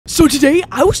So today,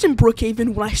 I was in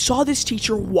Brookhaven when I saw this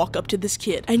teacher walk up to this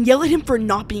kid and yell at him for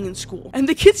not being in school. And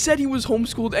the kid said he was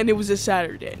homeschooled and it was a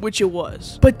Saturday, which it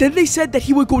was. But then they said that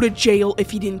he would go to jail if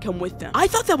he didn't come with them. I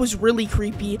thought that was really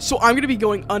creepy, so I'm gonna be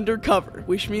going undercover.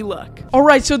 Wish me luck.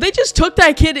 Alright, so they just took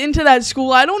that kid into that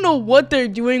school. I don't know what they're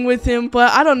doing with him,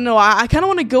 but I don't know. I kind of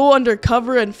want to go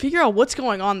undercover and figure out what's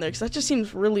going on there, because that just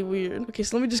seems really weird. Okay,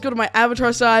 so let me just go to my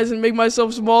avatar size and make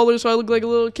myself smaller so I look like a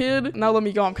little kid. Now let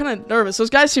me go. I'm kind of nervous. Those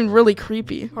guys seem really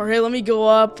creepy. All right, let me go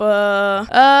up.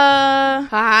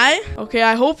 Hi. Okay,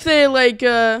 I hope they like,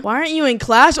 why aren't you in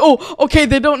class? Oh, okay,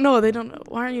 they don't know. They don't know.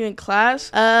 Why aren't you in class?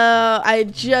 I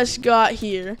just got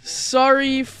here.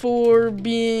 Sorry for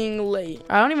being late.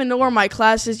 I don't even know where my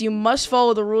class is. You must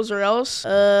follow the rules or else what?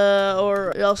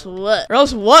 Or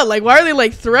else what? Like, why are they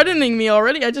like threatening me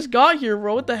already? I just got here,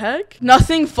 bro. What the heck?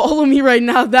 Nothing. Follow me right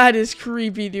now. That is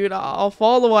creepy, dude. I'll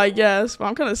follow, I guess, but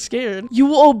I'm kind of scared. You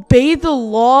will obey the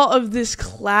law of this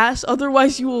class,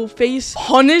 otherwise you will face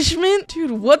punishment.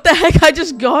 Dude, what the heck? I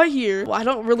just got here. Well, I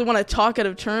don't really want to talk out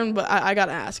of turn, but I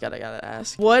gotta ask. I gotta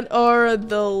ask. What are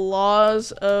the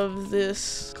laws of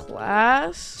this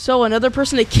class? So another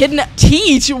person to kidnap.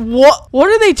 Teach? What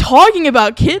are they talking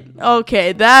about?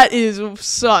 Okay, that is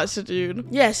sus, dude.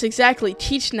 Yes, exactly.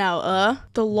 Teach now.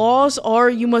 The laws are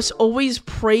you must always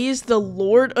praise the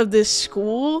Lord of this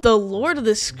school. The Lord of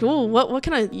this school? What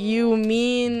kind of? You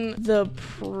mean the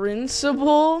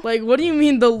principal? Like, what do you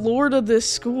mean the Lord of this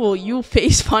school? You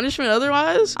face punishment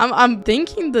otherwise? I'm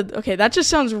thinking that, okay, that just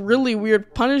sounds really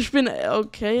weird. Punishment,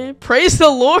 okay. Praise the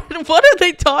Lord? What are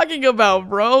they talking about,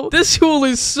 bro? This school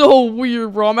is so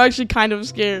weird, bro. I'm actually kind of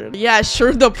scared. Yeah,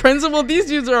 sure, the principal. These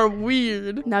dudes are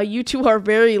weird. Now, you two are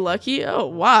very lucky. Oh,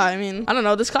 wow. I mean, I don't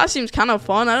know. This class seems kind of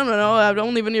fun. I don't know. I've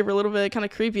only been here for a little bit. Kind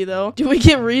of creepy, though. Do we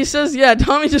get recess? Yeah,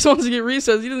 Tommy just wants to get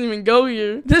recess. He doesn't even go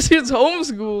here. This dude's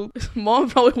homeschooled. His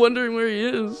mom's probably wondering where he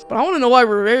is. But I want to know why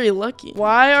we're very lucky.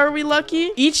 Why are we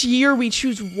lucky? Each year, we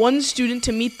choose one student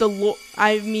to meet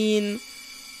the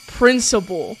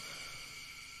principal.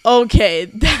 Okay,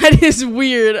 that is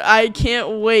weird. I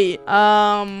can't wait.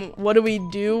 What do we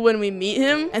do when we meet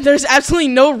him? And there's absolutely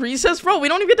no recess, bro. We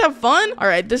don't even get to have fun. All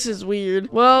right, this is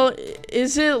weird. Well,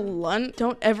 is it lunch?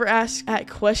 Don't ever ask that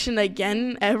question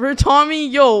again, ever, Tommy.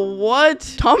 Yo,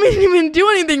 what? Tommy didn't even do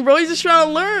anything, bro. He's just trying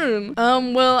to learn.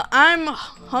 Well, I'm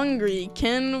hungry.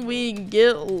 Can we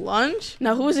get lunch?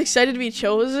 Now, who is excited to be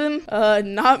chosen?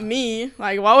 Not me.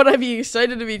 Like, why would I be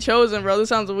excited to be chosen, bro? This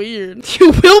sounds weird.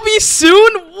 You will be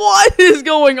soon? What is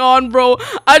going on, bro?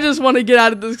 I just want to get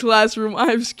out of this classroom.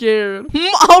 I'm scared.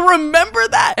 I'll remember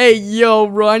that. Hey, yo,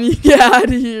 bro, I need to get out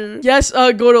of here. Yes,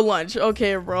 go to lunch.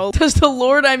 Okay, bro. Does the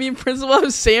Lord, principal,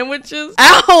 have sandwiches?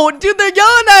 Ow, dude, they're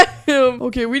yelling at him.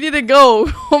 Okay, we need to go.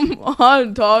 Come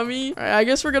on, Tommy. All right, I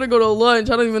guess we're gonna go to lunch.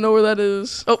 I don't even know where that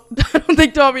is. Oh, I don't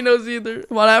think Tommy knows either.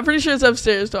 Come on, I'm pretty sure it's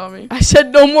upstairs, Tommy. I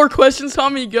said no more questions,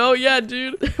 Tommy. Go. Yeah,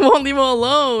 dude. They won't leave him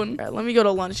alone. All right, let me go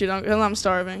to lunch, dude. I'm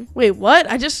starving. Wait, what?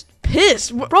 I just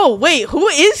pissed. Bro, wait, who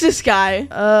is this guy?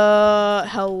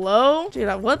 Hello?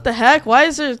 Dude, what the heck? Why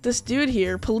is there this dude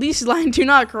here? Police line, do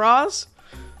not cross.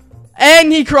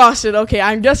 And he crossed it. Okay,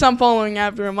 I guess I'm following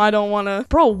after him. I don't want to.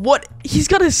 Bro, what? He's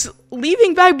got his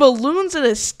leaving bag balloons and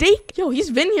a steak? Yo, he's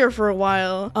been here for a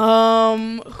while.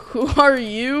 Who are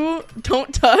you?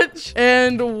 Don't touch.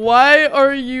 And why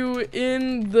are you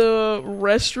in the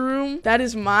restroom? That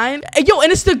is mine. Hey, yo,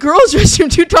 and it's the girls'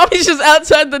 restroom too. Tommy's just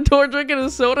outside the door drinking a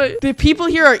soda. The people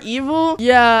here are evil?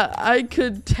 Yeah, I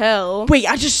could tell. Wait,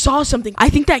 I just saw something. I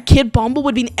think that kid Bonbo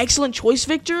would be an excellent choice,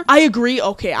 Victor. I agree.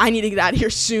 Okay, I need to get out of here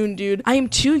soon, dude. I am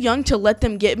too young to let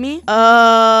them get me.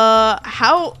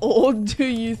 How old do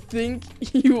you think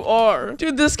you are?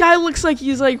 Dude, this guy looks like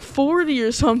he's like 40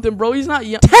 or something, bro. He's not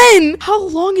young. 10? How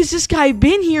long has this guy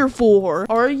been here for?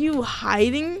 Are you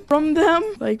hiding from them?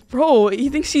 Like, bro, he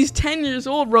thinks he's 10 years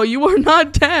old, bro. You are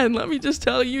not 10. Let me just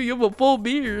tell you, you have a full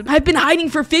beard. I've been hiding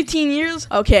for 15 years.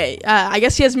 Okay, I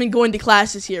guess he hasn't been going to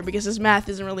classes here because his math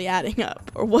isn't really adding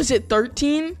up. Or was it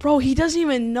 13? Bro, he doesn't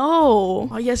even know.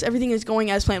 I guess everything is going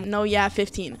as planned. No, yeah,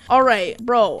 15. All right,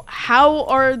 bro, how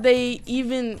are they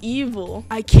even evil?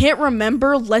 I can't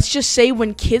remember. Let's just say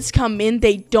when kids come in,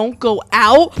 they don't go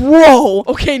out. Bro,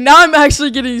 okay, now I'm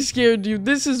actually getting scared, dude.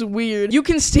 This is weird. You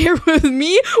can stay with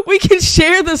me? We can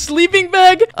share the sleeping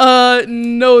bag?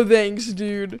 No thanks,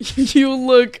 dude. You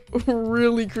look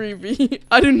really creepy.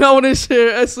 I do not want to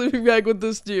share a sleeping bag with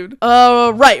this dude.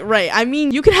 Right. I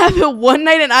mean, you can have it one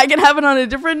night and I can have it on a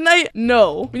different night?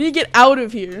 No. We need to get out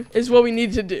of here is what we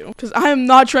need to do. Because I am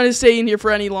not trying to stay in here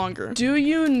for any longer. Do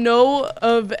you know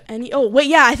of Oh, wait,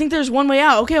 yeah, I think there's one way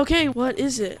out. Okay. What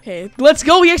is it? Okay, let's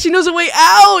go. He actually knows a way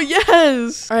out.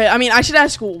 Yes. All right, I mean, I should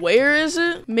ask, where is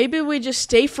it? Maybe we just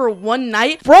stay for one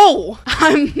night. Bro,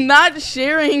 I'm not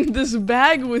sharing this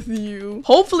bag with you.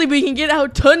 Hopefully we can get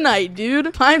out tonight,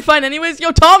 dude. Fine. Anyways,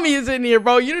 yo, Tommy is in here,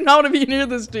 bro. You do not want to be near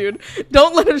this dude.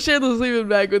 Don't let him share the sleeping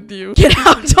bag with you. Get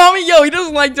out, Tommy. Yo, he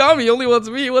doesn't like Tommy. He only wants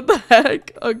me. What the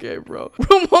heck? Okay, bro.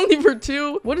 Room only for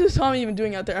 2. What is Tommy even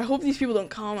doing out there? I hope these people don't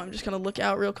come. I'm just gonna look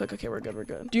out real quick. Okay, we're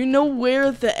good. Do you know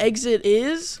where the exit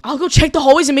is? I'll go check the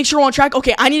hallways and make sure we're on track.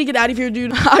 Okay, I need to get out of here,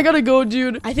 dude. I gotta go,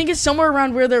 dude. I think it's somewhere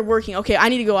around where they're working. Okay, I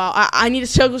need to go out. I need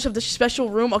to go to the special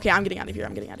room. Okay, I'm getting out of here.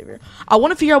 I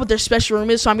want to figure out what their special room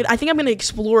is, so I think I'm gonna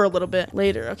explore a little bit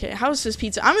later. Okay, how's this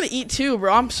pizza? I'm gonna eat too,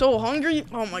 bro. I'm so hungry.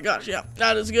 Oh my gosh, yeah,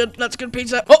 that is good. That's good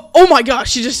pizza. Oh my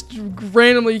gosh, she just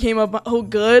randomly came up. Oh,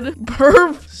 good.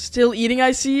 Burp. Still eating,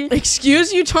 I see.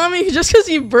 Excuse you, Tommy, just because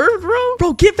he burped, bro?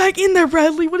 Bro, get back in there,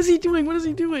 Bradley. What is he doing?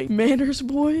 Manners,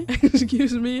 boy.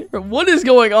 Excuse me. Bro, what is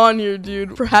going on here,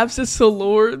 dude? Perhaps it's the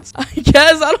Lords. I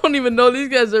guess. I don't even know. These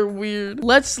guys are weird.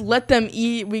 Let's let them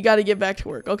eat. We got to get back to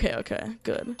work. Okay,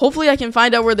 good. Hopefully I can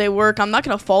find out where they work. I'm not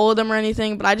gonna follow them or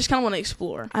anything, but I just kind of want to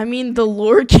explore. I mean, the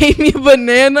Lord gave me a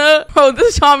banana. Bro,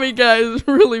 this Tommy guy is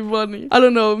really funny. I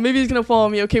don't know. Maybe he's gonna follow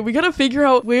me. Okay, we gotta figure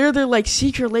out where their like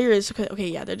secret lair is. Okay,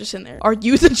 yeah, they're just in there. Are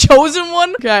you the chosen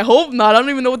one? Okay, I hope not. I don't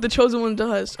even know what the chosen one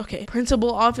does. Okay,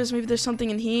 principal office. Maybe there's something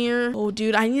in here. Oh,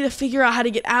 dude, I need to figure out how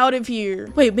to get out of here.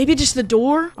 Wait, maybe just the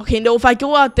door? Okay, no, if I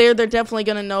go out there, they're definitely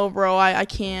gonna know, bro. I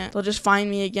can't. They'll just find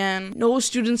me again. No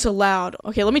students allowed.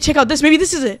 Okay, let me check out this. Maybe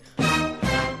this is it.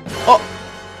 Oh.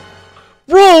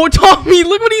 Bro, Tommy,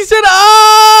 look what he said.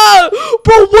 Ah!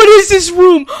 Bro, what is this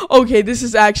room? Okay, this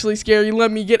is actually scary.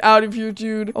 Let me get out of here,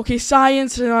 dude. Okay,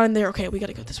 science, they're not in there. Okay, we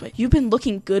gotta go this way. You've been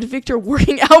looking good, Victor,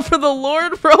 working out for the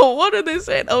Lord. Bro, what are they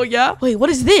saying? Oh, yeah? Wait, what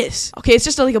is this? Okay, it's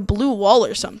just like a blue wall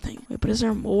or something. Wait, but is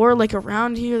there more like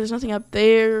around here? There's nothing up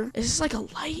there. Is this like a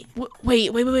light?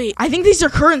 Wait. I think these are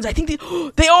curtains. I think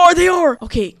they are.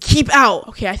 Okay, keep out.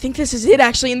 Okay, I think this is it,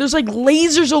 actually. And there's like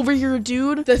lasers over here,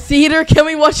 dude. The theater, can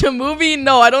we watch a movie?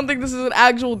 No, I don't think this is an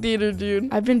actual theater,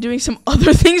 dude. I've been doing some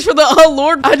other things for the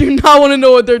Lord. I do not want to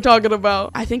know what they're talking about.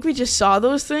 I think we just saw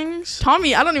those things.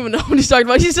 Tommy, I don't even know what he's talking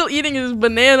about. He's still eating his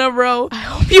banana, bro. I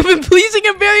hope you've been pleasing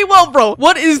him very well, bro.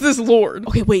 What is this Lord?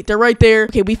 Okay, wait, they're right there.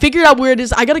 Okay, we figured out where it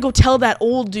is. I gotta go tell that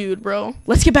old dude, bro.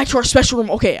 Let's get back to our special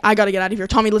room. Okay, I gotta get out of here.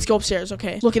 Tommy, let's go upstairs,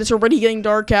 okay? Look, it's already getting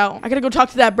dark out. I gotta go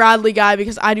talk to that Bradley guy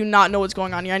because I do not know what's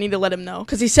going on here. I need to let him know.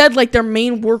 Because he said, like, their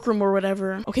main workroom or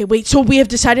whatever. Okay, wait, so we have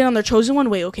decided on their chosen one?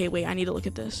 Wait, I need to look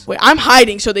at this. Wait, I'm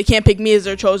hiding so they can't pick me as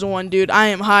their chosen one, dude. I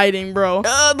am hiding, bro.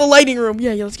 The lighting room.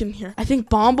 Yeah, let's get in here. I think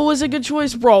Bonbo is a good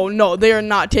choice. Bro, no, they are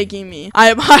not taking me. I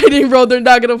am hiding, bro. They're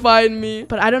not gonna find me.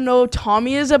 But I don't know.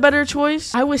 Tommy is a better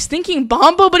choice. I was thinking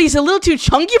Bonbo, but he's a little too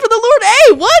chunky for the Lord.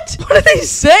 Hey, what? What are they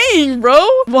saying, bro?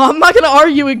 Well, I'm not gonna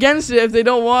argue against it if they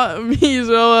don't want me.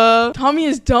 So, Tommy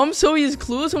is dumb, so he is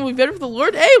clueless and will be better for the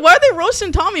Lord. Hey, why are they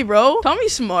roasting Tommy, bro?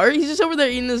 Tommy's smart. He's just over there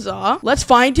eating his Let's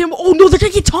find him. Oh, no, they're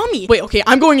gonna get Tommy. Wait, okay,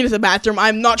 I'm going into the bathroom.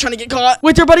 I'm not trying to get caught.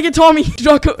 Wait, they're about to get Tommy. Do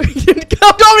not go.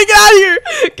 Tommy, get out of here.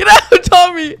 Get out,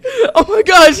 Tommy. Oh my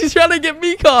gosh, he's trying to get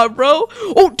me caught, bro.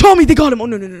 Oh, Tommy, they got him. Oh,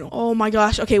 no. Oh my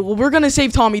gosh. Okay, well, we're gonna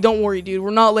save Tommy. Don't worry, dude.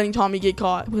 We're not letting Tommy get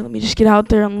caught. Wait, let me just get out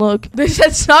there and look. They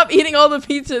said stop eating all the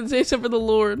pizza and save some for the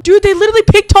Lord. Dude, they literally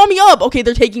picked Tommy up. Okay,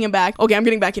 they're taking him back. Okay, I'm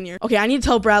getting back in here. Okay, I need to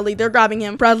tell Bradley. They're grabbing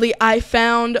him. Bradley, I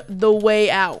found the way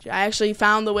out. I actually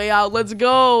found the way out. Let's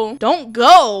go. Don't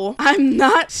go. I'm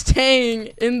not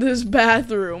staying in this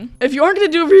bathroom. If you aren't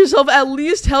gonna do it for yourself, at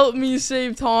least help me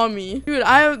save Tommy. Dude,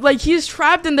 he's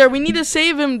trapped in there. We need to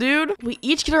save him, dude. We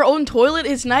each get our own toilet.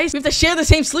 It's nice. We have to share the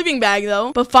same sleeping bag,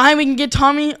 though. But fine, we can get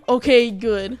Tommy. Okay,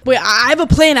 good. Wait, I have a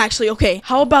plan, actually. Okay,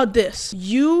 how about this?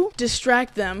 You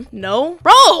distract them. No?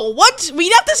 Bro, what? We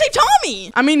have to save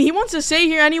Tommy. I mean, he wants to stay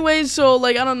here anyways, so,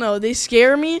 like, I don't know. They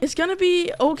scare me. It's gonna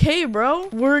be okay, bro.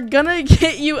 We're gonna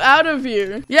get you out of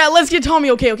here. Yeah, let's get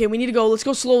Tommy. Okay, we need to go. Let's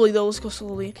go slowly, though. Let's go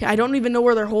slowly. Okay, I don't even know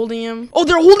where they're holding him. Oh,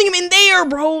 they're holding him in there,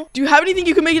 bro. Do you have anything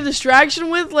you can make a distraction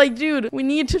with? Like, dude, we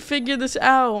need to figure this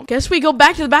out. Guess we go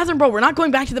back to the bathroom, bro. We're not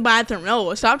going back to the bathroom.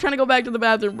 No, stop trying to go back to the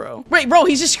bathroom, bro. Wait, bro,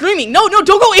 he's just screaming. No, don't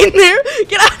go in there.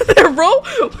 Get out of there, bro.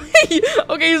 Wait.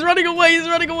 Okay, he's running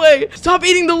away. Stop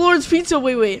eating the Lord's pizza.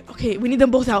 Wait. Okay, we need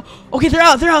them both out. Okay, they're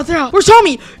out. Where's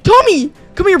Tommy? Tommy!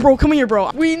 Come here, bro. Come here,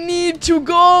 bro. We need to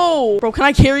go. Bro, can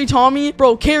I carry Tommy?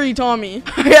 Bro, carry Tommy.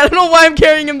 I don't know why I'm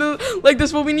carrying him like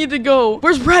this, but we need to go.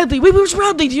 Where's Bradley? Wait, where's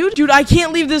Bradley, dude? Dude, I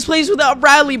can't leave this place without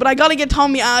Bradley, but I gotta get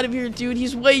Tommy out of here, dude.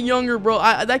 He's way younger, bro.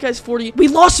 That guy's 40. We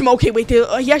lost him. Okay, wait.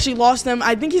 He actually lost them.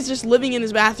 I think he's just living in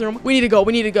his bathroom. We need to go.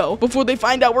 We need to go before they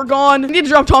find out we're gone. We need to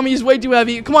drop Tommy. He's way too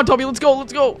heavy. Come on, Tommy. Let's go.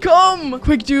 Let's go. Come.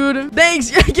 Quick, dude.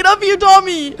 Thanks. Get up here,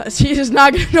 Tommy. He is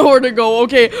not gonna know where to go.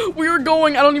 Okay, we are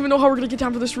going. I don't even know how we're gonna get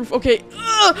down for this roof. Okay.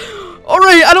 All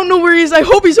right, I don't know where he is. I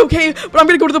hope he's okay, but I'm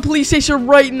gonna go to the police station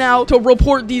right now to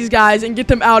report these guys and get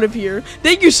them out of here.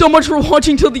 Thank you so much for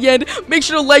watching till the end. Make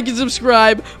sure to like and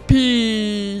subscribe.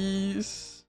 Peace.